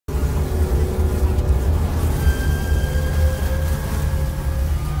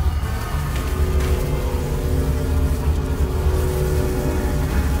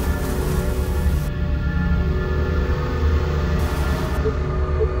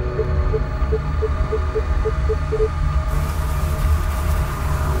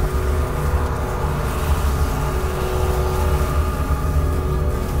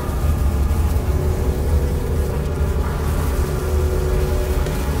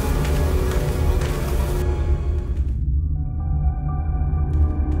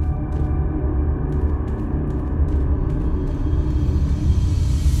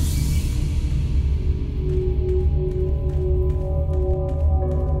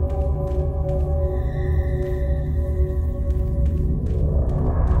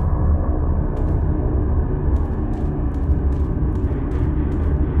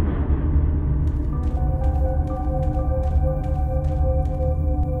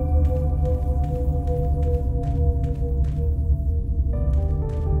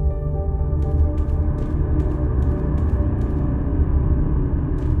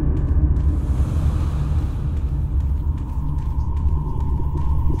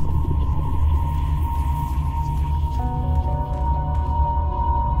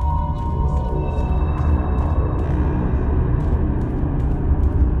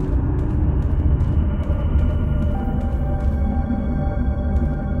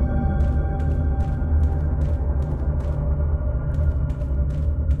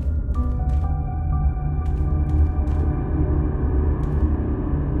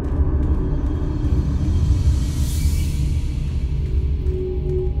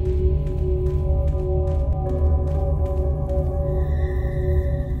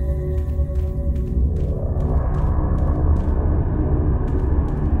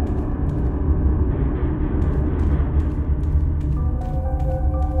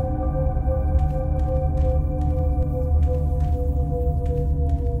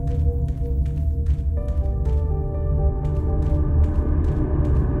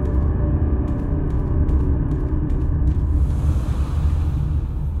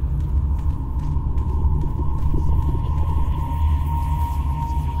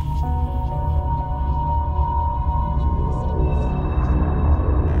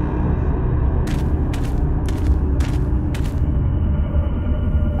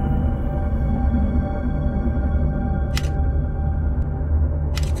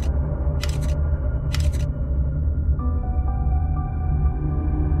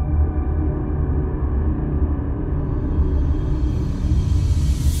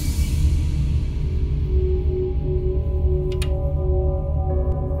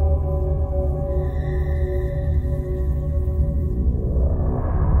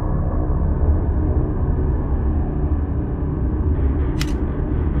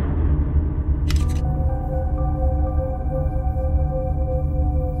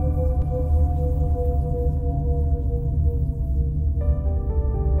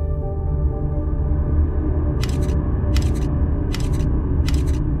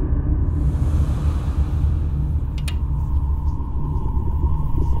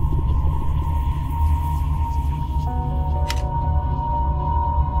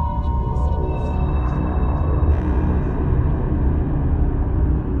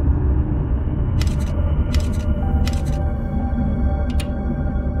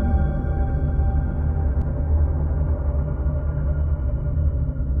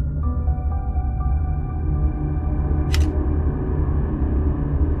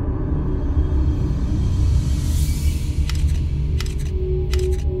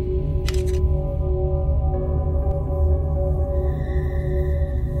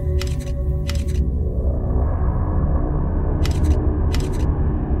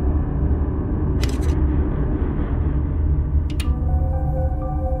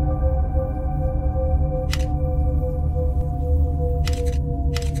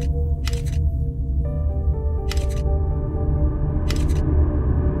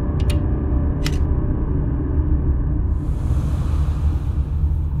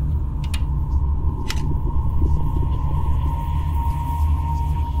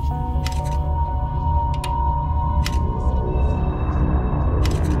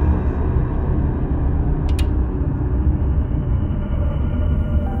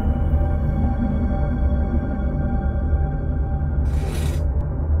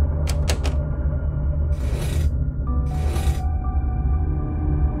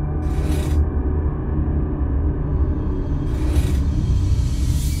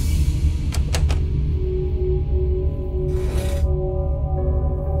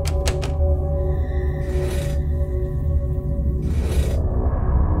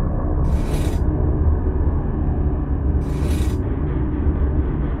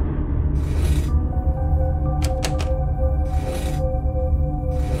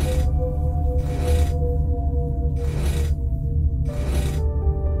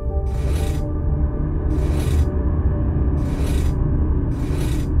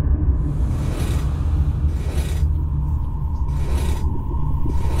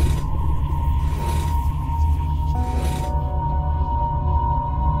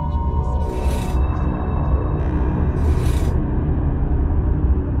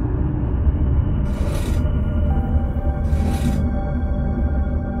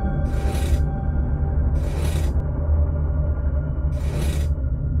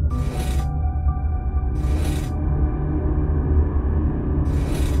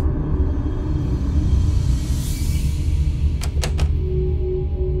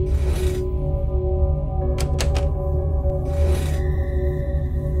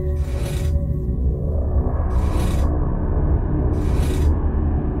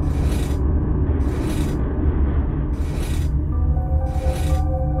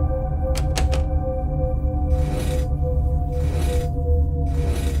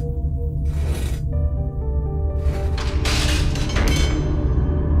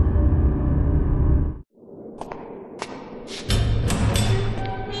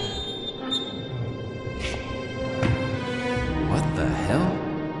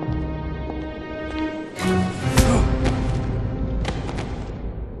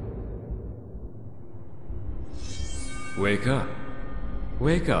Wake up.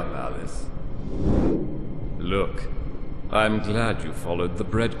 Wake up, Alice. Look, I'm glad you followed the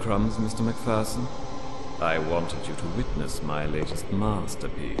breadcrumbs, Mr. McPherson. I wanted you to witness my latest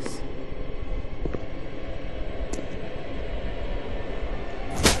masterpiece.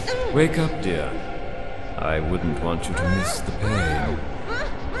 Wake up, dear. I wouldn't want you to miss the pain.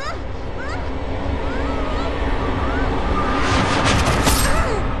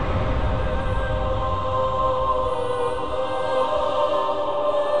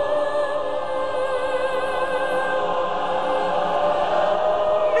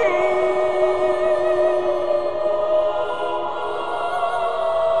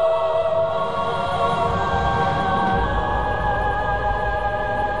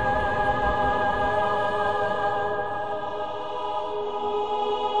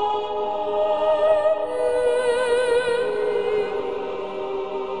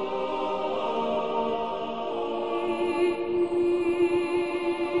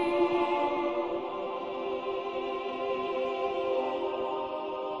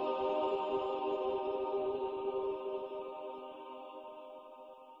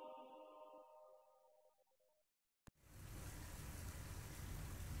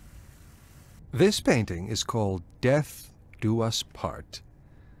 This painting is called Death Do Us Part.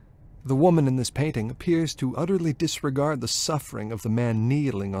 The woman in this painting appears to utterly disregard the suffering of the man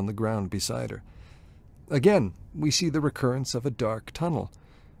kneeling on the ground beside her. Again, we see the recurrence of a dark tunnel,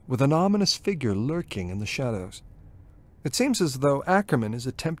 with an ominous figure lurking in the shadows. It seems as though Ackerman is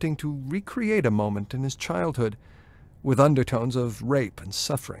attempting to recreate a moment in his childhood, with undertones of rape and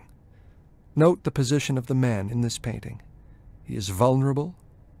suffering. Note the position of the man in this painting. He is vulnerable,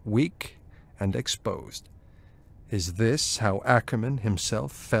 weak, and exposed. Is this how Ackerman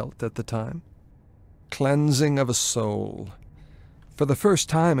himself felt at the time? Cleansing of a soul. For the first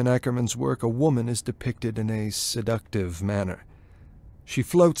time in Ackerman's work, a woman is depicted in a seductive manner. She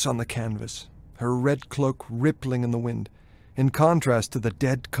floats on the canvas, her red cloak rippling in the wind, in contrast to the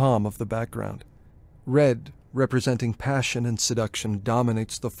dead calm of the background. Red, representing passion and seduction,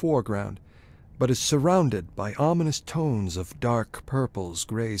 dominates the foreground, but is surrounded by ominous tones of dark purples,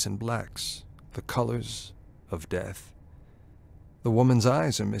 grays, and blacks, the colors of death. The woman's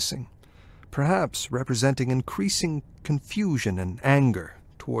eyes are missing, perhaps representing increasing confusion and anger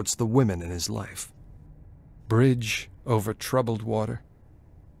towards the women in his life. Bridge over troubled water.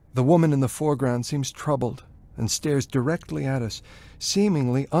 The woman in the foreground seems troubled and stares directly at us,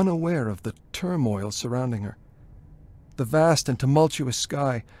 seemingly unaware of the turmoil surrounding her. The vast and tumultuous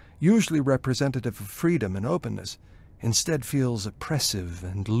sky, usually representative of freedom and openness, instead feels oppressive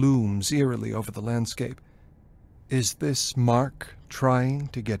and looms eerily over the landscape. Is this Mark trying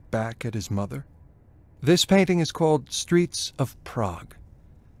to get back at his mother? This painting is called Streets of Prague.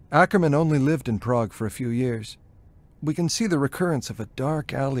 Ackerman only lived in Prague for a few years. We can see the recurrence of a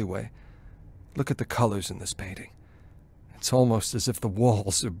dark alleyway. Look at the colors in this painting. It's almost as if the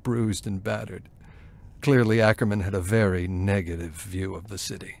walls are bruised and battered. Clearly Ackerman had a very negative view of the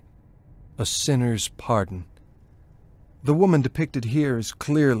city. A sinner's pardon. The woman depicted here is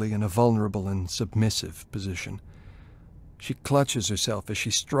clearly in a vulnerable and submissive position. She clutches herself as she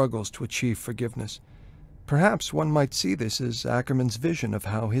struggles to achieve forgiveness. Perhaps one might see this as Ackerman's vision of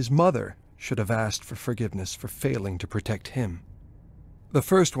how his mother should have asked for forgiveness for failing to protect him. The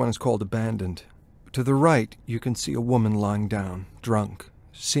first one is called Abandoned. To the right, you can see a woman lying down, drunk,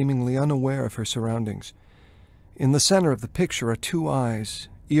 seemingly unaware of her surroundings. In the center of the picture are two eyes,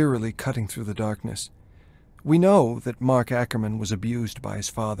 eerily cutting through the darkness. We know that Mark Ackerman was abused by his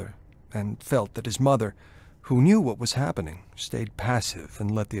father, and felt that his mother, who knew what was happening, stayed passive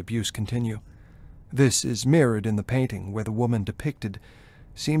and let the abuse continue. This is mirrored in the painting, where the woman depicted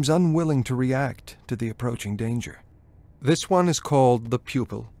seems unwilling to react to the approaching danger. This one is called The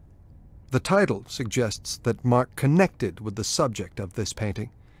Pupil. The title suggests that Mark connected with the subject of this painting.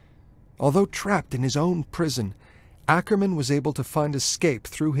 Although trapped in his own prison, Ackerman was able to find escape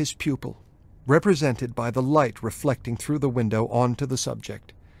through his pupil, represented by the light reflecting through the window onto the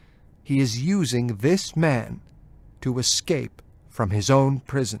subject. He is using this man to escape from his own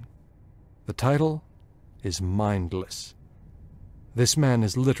prison. The title is Mindless. This man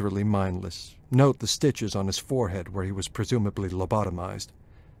is literally mindless. Note the stitches on his forehead where he was presumably lobotomized.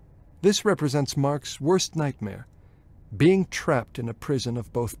 This represents Mark's worst nightmare, being trapped in a prison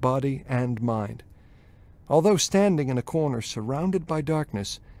of both body and mind. Although standing in a corner surrounded by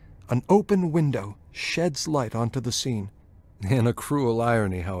darkness, an open window sheds light onto the scene. In a cruel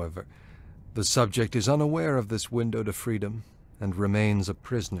irony, however, the subject is unaware of this window to freedom and remains a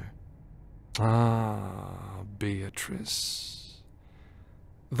prisoner. Ah, Beatrice.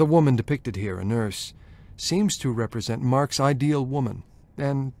 The woman depicted here, a nurse, seems to represent Mark's ideal woman,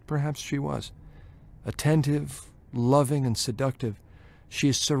 and perhaps she was. Attentive, loving, and seductive, she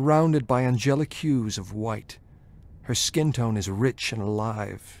is surrounded by angelic hues of white. Her skin tone is rich and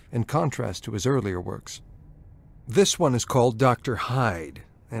alive, in contrast to his earlier works. This one is called Dr. Hyde,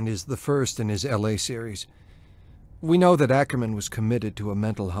 and is the first in his L.A. series. We know that Ackerman was committed to a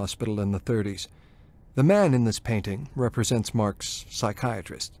mental hospital in the 30s. The man in this painting represents Mark's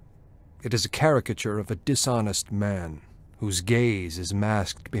psychiatrist. It is a caricature of a dishonest man, whose gaze is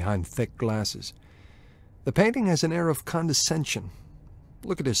masked behind thick glasses. The painting has an air of condescension.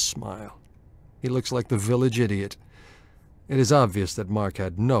 Look at his smile. He looks like the village idiot. It is obvious that Mark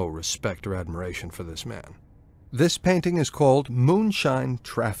had no respect or admiration for this man. This painting is called Moonshine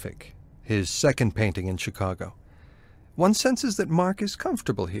Traffic, his second painting in Chicago. One senses that Mark is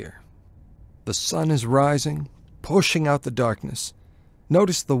comfortable here. The sun is rising, pushing out the darkness.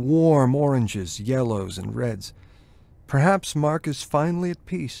 Notice the warm oranges, yellows, and reds. Perhaps Mark is finally at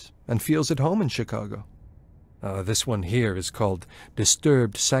peace and feels at home in Chicago. This one here is called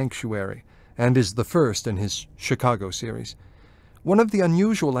Disturbed Sanctuary, and is the first in his Chicago series. One of the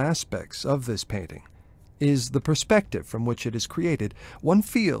unusual aspects of this painting is the perspective from which it is created. One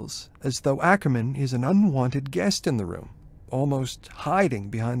feels as though Ackerman is an unwanted guest in the room, almost hiding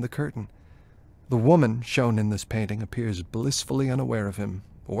behind the curtain. The woman shown in this painting appears blissfully unaware of him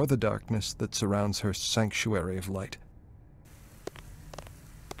or the darkness that surrounds her sanctuary of light.